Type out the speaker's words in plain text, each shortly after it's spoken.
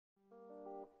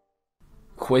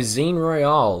Cuisine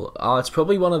Royale. It's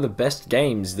probably one of the best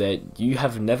games that you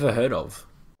have never heard of.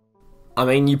 I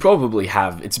mean, you probably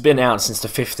have. It's been out since the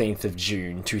 15th of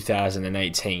June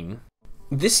 2018.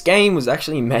 This game was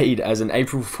actually made as an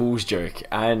April Fool's joke,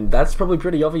 and that's probably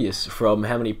pretty obvious from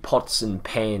how many pots and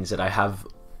pans that I have,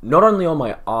 not only on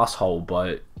my asshole,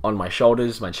 but on my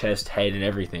shoulders, my chest, head, and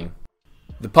everything.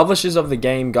 The publishers of the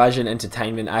game, Gaijin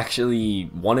Entertainment, actually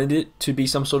wanted it to be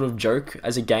some sort of joke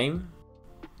as a game.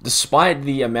 Despite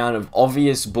the amount of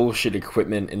obvious bullshit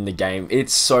equipment in the game,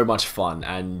 it's so much fun,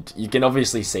 and you can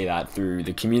obviously see that through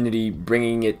the community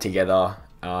bringing it together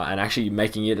and actually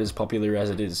making it as popular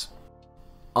as it is.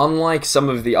 Unlike some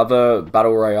of the other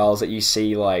battle royales that you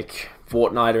see like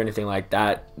Fortnite or anything like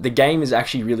that, the game is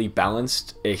actually really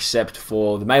balanced except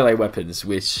for the melee weapons,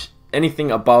 which anything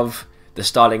above the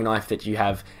starting knife that you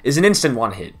have is an instant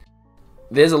one hit.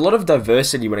 There's a lot of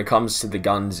diversity when it comes to the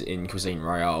guns in Cuisine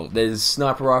Royale. There's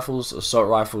sniper rifles, assault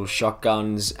rifles,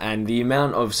 shotguns, and the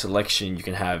amount of selection you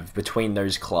can have between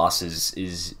those classes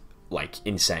is like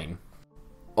insane.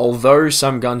 Although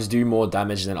some guns do more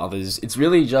damage than others, it's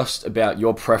really just about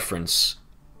your preference.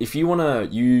 If you want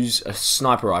to use a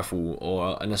sniper rifle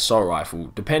or an assault rifle,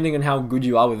 depending on how good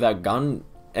you are with that gun,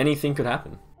 anything could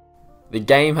happen. The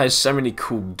game has so many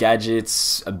cool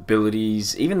gadgets,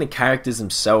 abilities, even the characters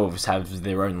themselves have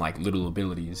their own like little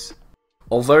abilities.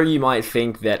 Although you might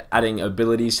think that adding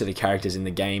abilities to the characters in the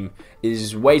game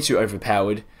is way too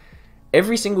overpowered,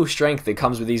 every single strength that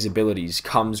comes with these abilities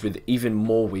comes with even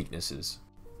more weaknesses.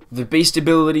 The beast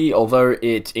ability, although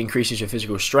it increases your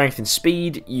physical strength and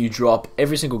speed, you drop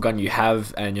every single gun you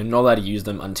have and you're not allowed to use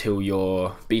them until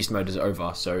your beast mode is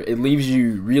over, so it leaves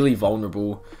you really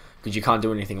vulnerable. Because you can't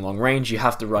do anything long range, you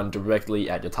have to run directly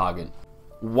at your target.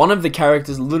 One of the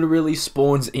characters literally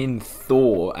spawns in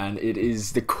Thor, and it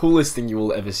is the coolest thing you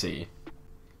will ever see.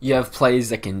 You have players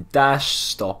that can dash,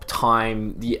 stop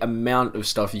time, the amount of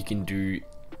stuff you can do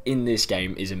in this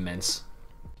game is immense.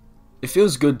 It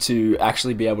feels good to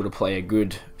actually be able to play a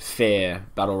good, fair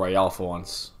battle royale for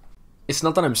once. It's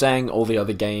not that I'm saying all the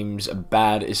other games are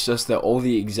bad, it's just they're all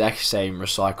the exact same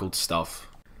recycled stuff.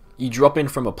 You drop in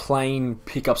from a plane,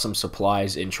 pick up some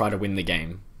supplies, and try to win the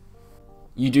game.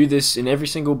 You do this in every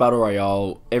single battle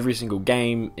royale, every single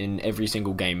game, in every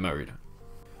single game mode.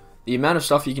 The amount of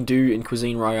stuff you can do in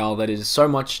Cuisine Royale that is so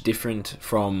much different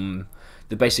from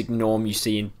the basic norm you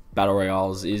see in battle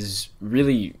royales is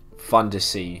really fun to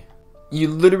see. You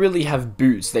literally have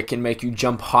boots that can make you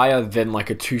jump higher than like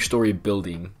a 2-story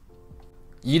building.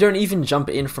 You don't even jump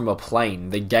in from a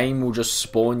plane, the game will just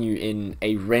spawn you in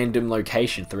a random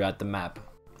location throughout the map.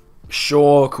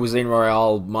 Sure, Cuisine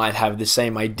Royale might have the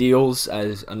same ideals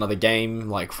as another game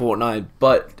like Fortnite,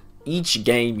 but each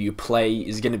game you play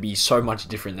is going to be so much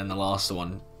different than the last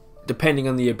one. Depending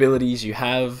on the abilities you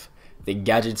have, the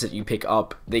gadgets that you pick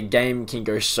up, the game can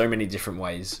go so many different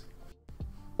ways.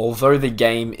 Although the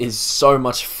game is so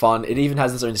much fun, it even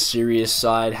has its own serious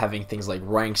side, having things like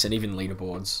ranks and even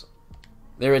leaderboards.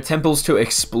 There are temples to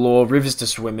explore, rivers to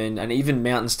swim in, and even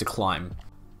mountains to climb.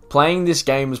 Playing this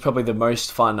game was probably the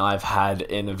most fun I've had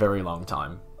in a very long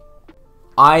time.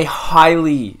 I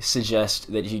highly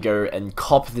suggest that you go and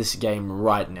cop this game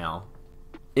right now.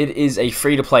 It is a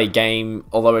free-to-play game,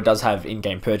 although it does have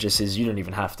in-game purchases, you don't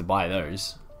even have to buy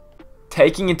those.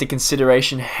 Taking into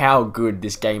consideration how good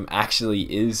this game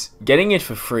actually is, getting it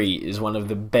for free is one of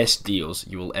the best deals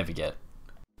you will ever get.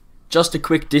 Just a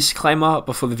quick disclaimer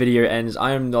before the video ends,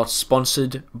 I am not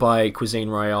sponsored by Cuisine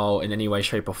Royale in any way,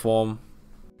 shape or form,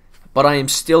 but I am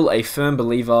still a firm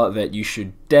believer that you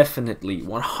should definitely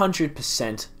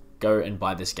 100% go and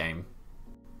buy this game.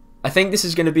 I think this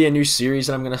is going to be a new series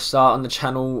that I'm going to start on the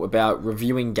channel about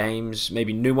reviewing games,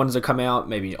 maybe new ones that come out,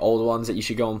 maybe older ones that you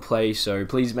should go and play, so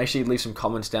please make sure you leave some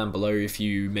comments down below if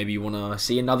you maybe want to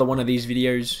see another one of these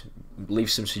videos,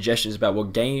 leave some suggestions about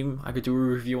what game I could do a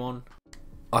review on.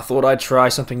 I thought I'd try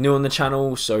something new on the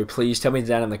channel, so please tell me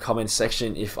down in the comments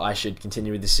section if I should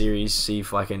continue with the series, see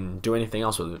if I can do anything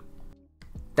else with it.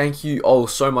 Thank you all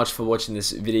so much for watching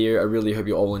this video, I really hope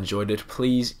you all enjoyed it.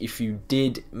 Please, if you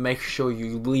did, make sure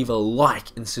you leave a like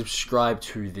and subscribe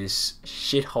to this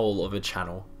shithole of a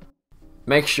channel.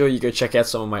 Make sure you go check out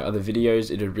some of my other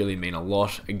videos, it would really mean a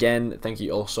lot. Again, thank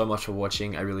you all so much for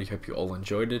watching, I really hope you all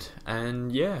enjoyed it, and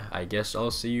yeah, I guess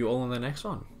I'll see you all in the next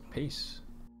one. Peace.